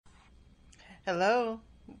Hello,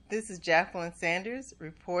 this is Jacqueline Sanders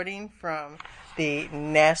reporting from the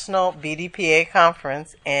National BDPA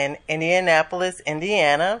Conference in Indianapolis,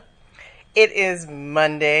 Indiana. It is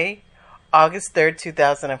Monday, August 3rd,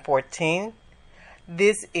 2014.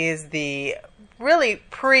 This is the really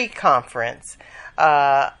pre-conference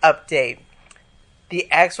update. The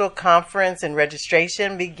actual conference and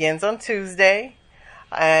registration begins on Tuesday.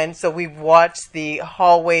 And so we've watched the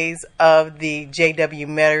hallways of the JW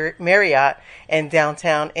Marriott in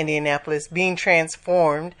downtown Indianapolis being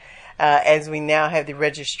transformed as we now have the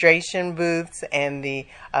registration booths and the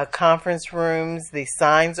conference rooms. The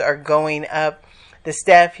signs are going up. The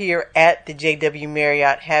staff here at the JW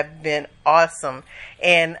Marriott have been awesome.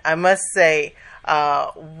 And I must say,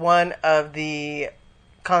 one of the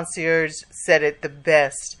concierge said it the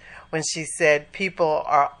best when she said people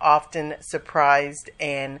are often surprised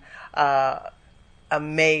and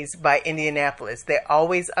amazed by Indianapolis. They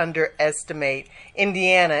always underestimate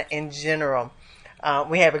Indiana in general.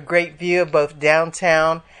 We have a great view of both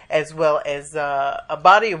downtown as well as a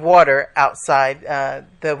body of water outside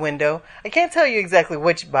the window. I can't tell you exactly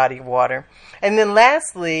which body of water. And then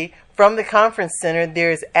lastly, from the conference center,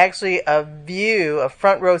 there's actually a view, a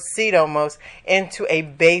front row seat almost, into a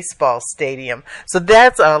baseball stadium. So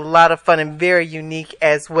that's a lot of fun and very unique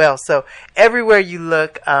as well. So everywhere you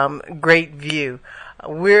look, great view.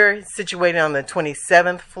 We're situated on the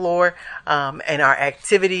 27th floor, and our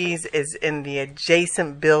activities is in the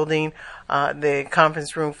adjacent building, the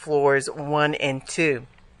conference room floors 1 and 2.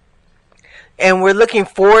 And we're looking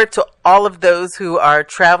forward to all of those who are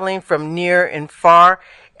traveling from near and far.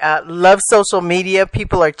 Love social media.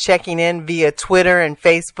 People are checking in via Twitter and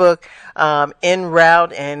Facebook en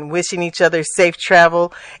route and wishing each other safe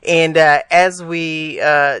travel. And as we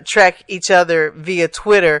track each other via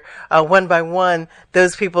Twitter, one by one,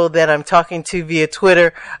 those people that I'm talking to via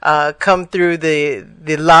Twitter come through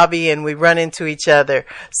the lobby and we run into each other.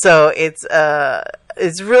 So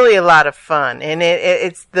it's really a lot of fun, and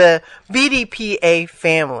it's the BDPA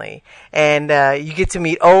family, and you get to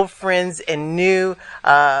meet old friends and new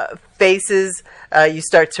faces. You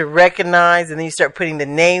start to recognize, and then you start putting the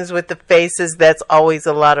names with the faces. That's always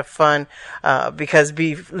a lot of fun because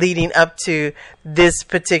leading up to this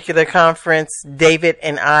particular conference, David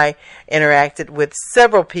and I interacted with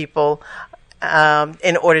several people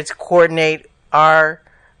in order to coordinate our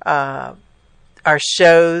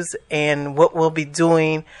shows and what we'll be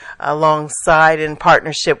doing alongside in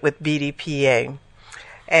partnership with BDPA.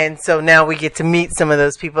 And so now we get to meet some of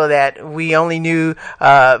those people that we only knew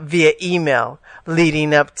via email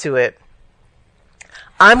leading up to it.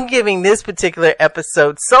 I'm giving this particular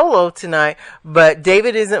episode solo tonight, but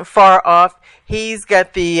David isn't far off. He's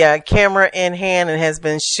got the camera in hand and has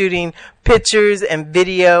been shooting pictures and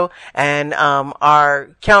video, and our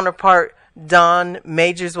counterpart Dawn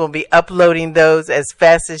Majors will be uploading those as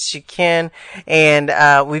fast as she can, and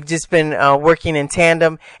we've just been working in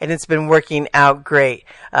tandem, and it's been working out great.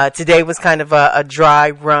 Today was kind of a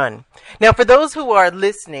dry run. Now, for those who are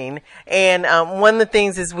listening, and one of the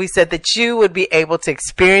things is we said that you would be able to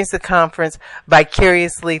experience the conference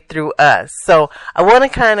vicariously through us. So I want to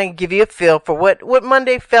kind of give you a feel for what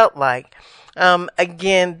Monday felt like.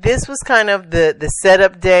 Again, this was kind of the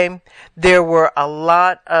setup day. There were a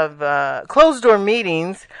lot of closed door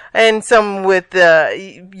meetings, and some with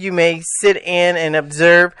you may sit in and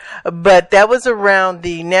observe, but that was around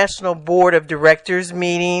the National Board of Directors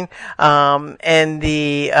meeting and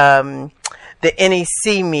the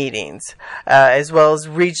NEC meetings, as well as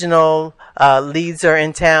regional leads are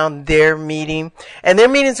in town, their meeting, and their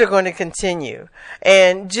meetings are going to continue.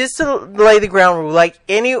 And just to lay the ground rule, like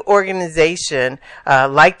any organization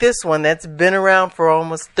like this one that's been around for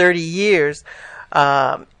almost 30 years,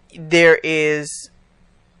 there is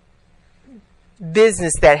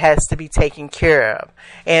business that has to be taken care of.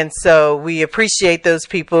 And so we appreciate those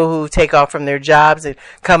people who take off from their jobs and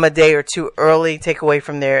come a day or two early, take away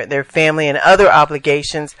from their family and other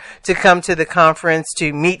obligations to come to the conference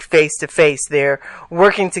to meet face to face. They're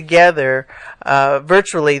working together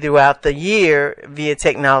virtually throughout the year via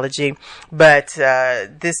technology, but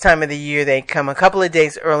this time of the year they come a couple of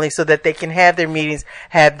days early so that they can have their meetings,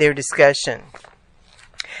 have their discussion.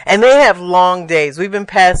 And they have long days. We've been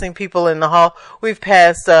passing people in the hall. We've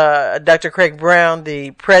passed Dr. Craig Brown,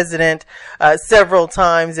 the president, several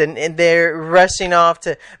times, and they're rushing off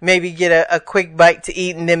to maybe get a quick bite to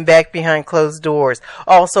eat and then back behind closed doors.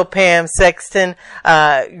 Also, Pam Sexton,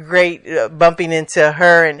 great bumping into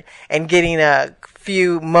her and getting a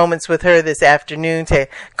few moments with her this afternoon to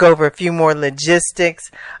go over a few more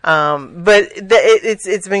logistics. But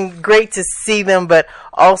it's been great to see them, but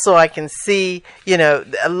also I can see,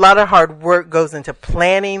 a lot of hard work goes into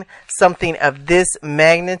planning something of this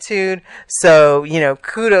magnitude. So,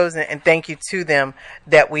 kudos and thank you to them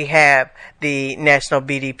that we have the National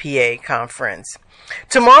BDPA Conference.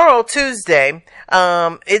 Tomorrow, Tuesday,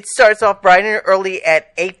 it starts off bright and early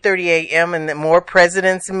at 8:30 a.m. and then more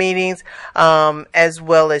presidents' meetings, as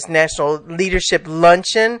well as National Leadership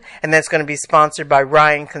Luncheon, and that's going to be sponsored by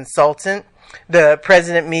Ryan Consultant. The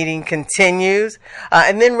president meeting continues,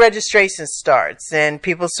 and then registration starts, and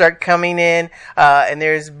people start coming in, and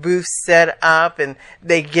there's booths set up, and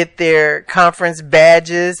they get their conference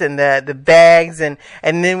badges and the bags, and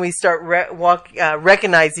then we start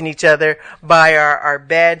recognizing each other by our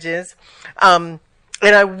badges. And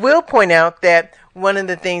I will point out that one of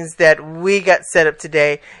the things that we got set up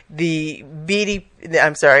today, the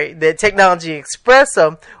Technology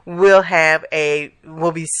Espresso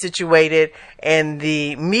will be situated in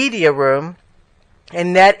the media room,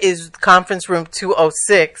 and that is conference room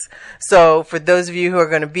 206. So for those of you who are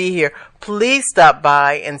going to be here, please stop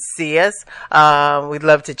by and see us. We'd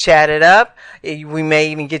love to chat it up. We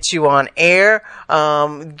may even get you on air,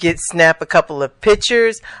 snap a couple of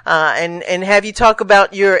pictures, and have you talk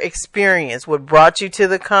about your experience, what brought you to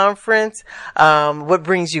the conference, what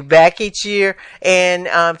brings you back each year, and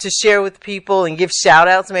to share with people and give shout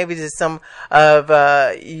outs maybe to some of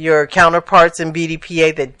your counterparts in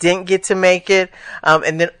BDPA that didn't get to make it,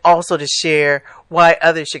 and then also to share why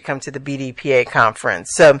others should come to the BDPA conference.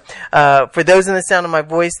 So for those in the sound of my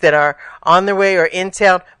voice that are on their way or in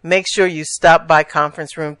town, make sure you stop by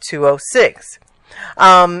conference room 206.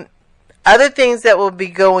 Other things that will be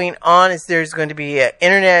going on is there's going to be an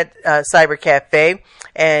internet cyber cafe,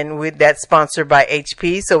 and that's sponsored by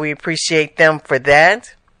HP, so we appreciate them for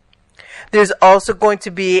that. There's also going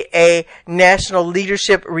to be a national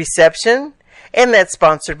leadership reception, and that's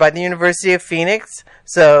sponsored by the University of Phoenix.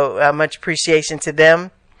 So much appreciation to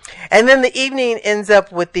them. And then the evening ends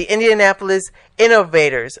up with the Indianapolis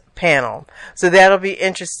Innovators panel. So that'll be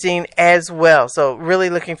interesting as well. So really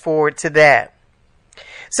looking forward to that.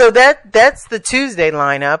 So that's the Tuesday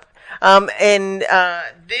lineup. And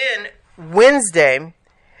then Wednesday,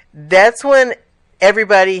 that's when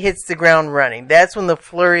everybody hits the ground running. That's when the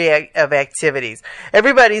flurry of activities.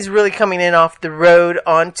 Everybody's really coming in off the road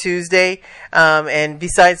on Tuesday. And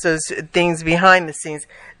besides those things behind the scenes,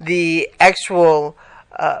 the actual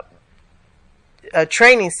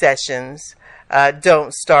training sessions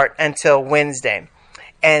don't start until Wednesday.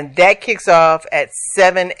 And that kicks off at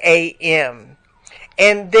 7 a.m.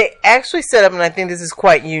 And they actually set up, and I think this is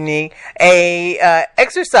quite unique, a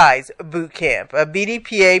exercise boot camp, a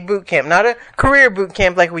BDPA boot camp, not a career boot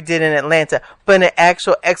camp like we did in Atlanta, but an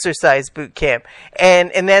actual exercise boot camp.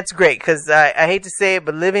 And that's great because I hate to say it,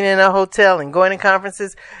 but living in a hotel and going to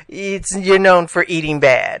conferences, you're known for eating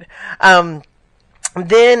bad.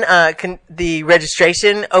 Then the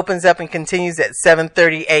registration opens up and continues at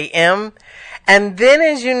 7:30 a.m. And then,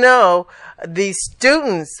 as you know, the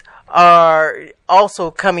students are also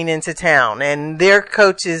coming into town, and their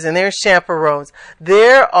coaches and their chaperones,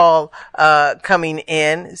 they're all coming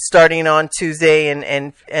in starting on Tuesday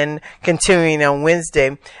and continuing on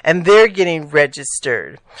Wednesday, and they're getting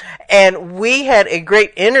registered. And we had a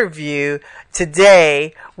great interview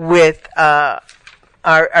today with our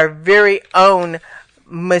very own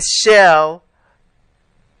Michelle,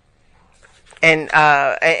 and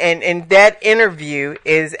that interview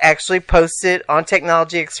is actually posted on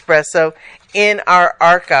Technology Espresso in our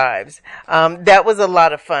archives. That was a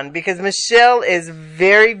lot of fun because Michelle is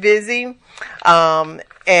very busy,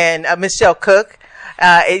 and Michelle Cook.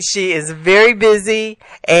 She is very busy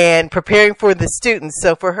and preparing for the students.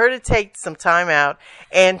 So for her to take some time out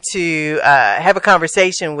and to have a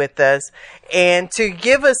conversation with us and to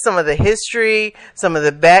give us some of the history, some of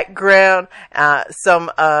the background,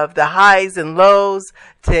 some of the highs and lows,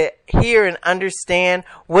 to hear and understand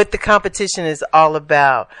what the competition is all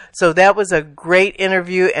about. So that was a great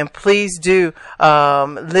interview, and please do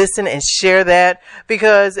listen and share that,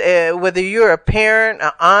 because whether you're a parent,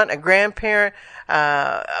 an aunt, a grandparent,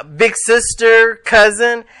 a big sister,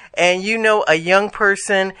 cousin, and you know a young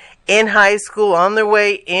person in high school on their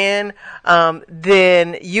way in,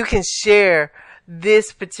 then you can share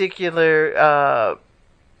this particular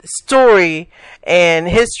story and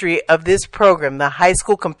history of this program, the high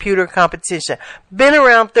school computer competition. Been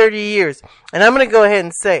around 30 years. And I'm going to go ahead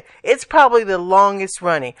and say it's probably the longest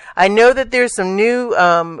running. I know that there's some new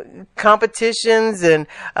competitions and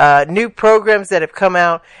new programs that have come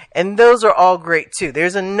out, and those are all great too.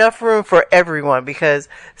 There's enough room for everyone because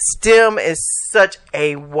STEM is such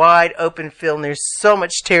a wide open field, and there's so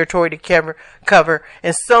much territory to cover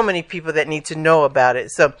and so many people that need to know about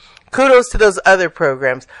it. So kudos to those other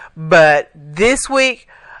programs. But this week,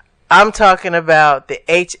 I'm talking about the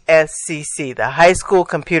HSCC, the High School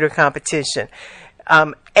Computer Competition.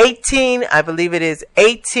 18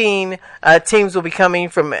 teams will be coming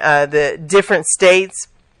from the different states.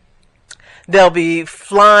 They'll be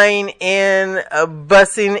flying in,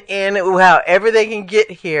 busing in, however they can get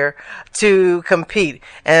here to compete.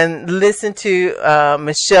 And listen to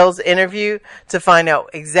Michelle's interview to find out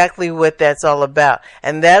exactly what that's all about.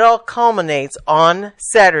 And that all culminates on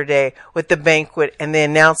Saturday with the banquet and the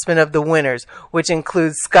announcement of the winners, which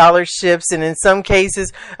includes scholarships and in some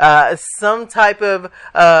cases, some type of,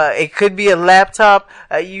 it could be a laptop.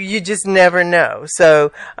 You just never know.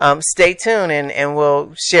 So stay tuned and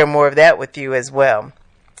we'll share more of that with you as well.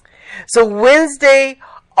 So Wednesday,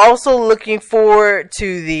 also looking forward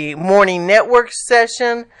to the morning network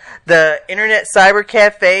session, the Internet Cyber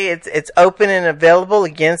Cafe. It's open and available,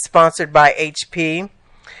 again sponsored by HP.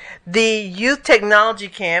 The Youth Technology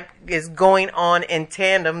Camp is going on in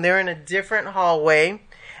tandem. They're in a different hallway.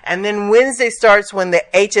 And then Wednesday starts when the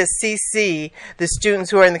HSCC, the students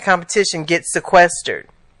who are in the competition, get sequestered.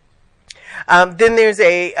 Then there's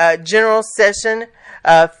a general session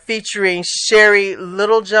featuring Sherry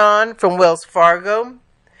Littlejohn from Wells Fargo,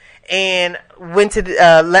 and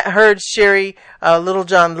heard Sherry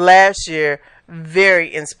Littlejohn last year.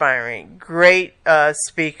 Very inspiring, great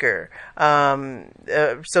speaker.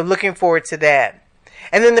 So looking forward to that.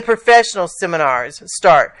 And then the professional seminars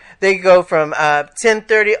start. They go from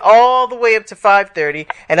 10:30 all the way up to 5:30.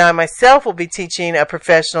 And I myself will be teaching a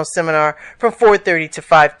professional seminar from 4:30 to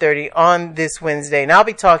 5:30 on this Wednesday. And I'll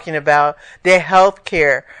be talking about the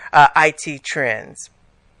healthcare IT trends.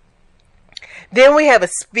 Then we have a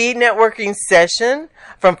speed networking session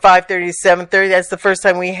from 5:30 to 7:30. That's the first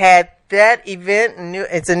time we had that event.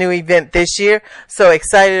 It's a new event this year. So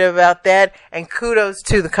excited about that. And kudos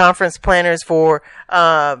to the conference planners for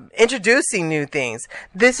introducing new things.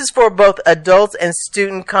 This is for both adults and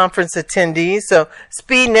student conference attendees. So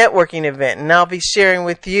speed networking event. And I'll be sharing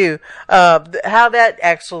with you how that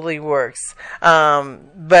actually works.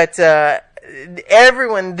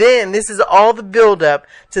 Everyone then, this is all the build up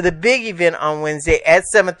to the big event on Wednesday at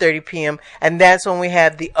 7:30 p.m. and that's when we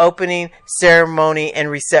have the opening ceremony and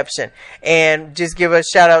reception. And just give us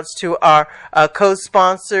shout outs to our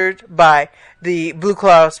co-sponsored by the Blue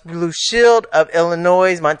Cross Blue Shield of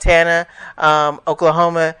Illinois, Montana,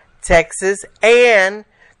 Oklahoma, Texas, and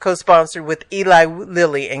co-sponsored with Eli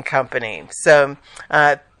Lilly and Company. So,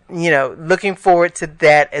 looking forward to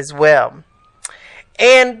that as well.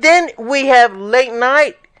 And then we have late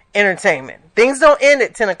night entertainment. Things don't end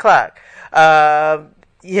at 10 o'clock.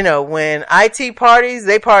 When IT parties,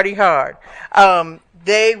 they party hard.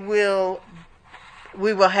 We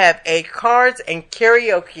will have a cards and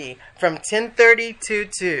karaoke from 10:30 to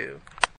 2.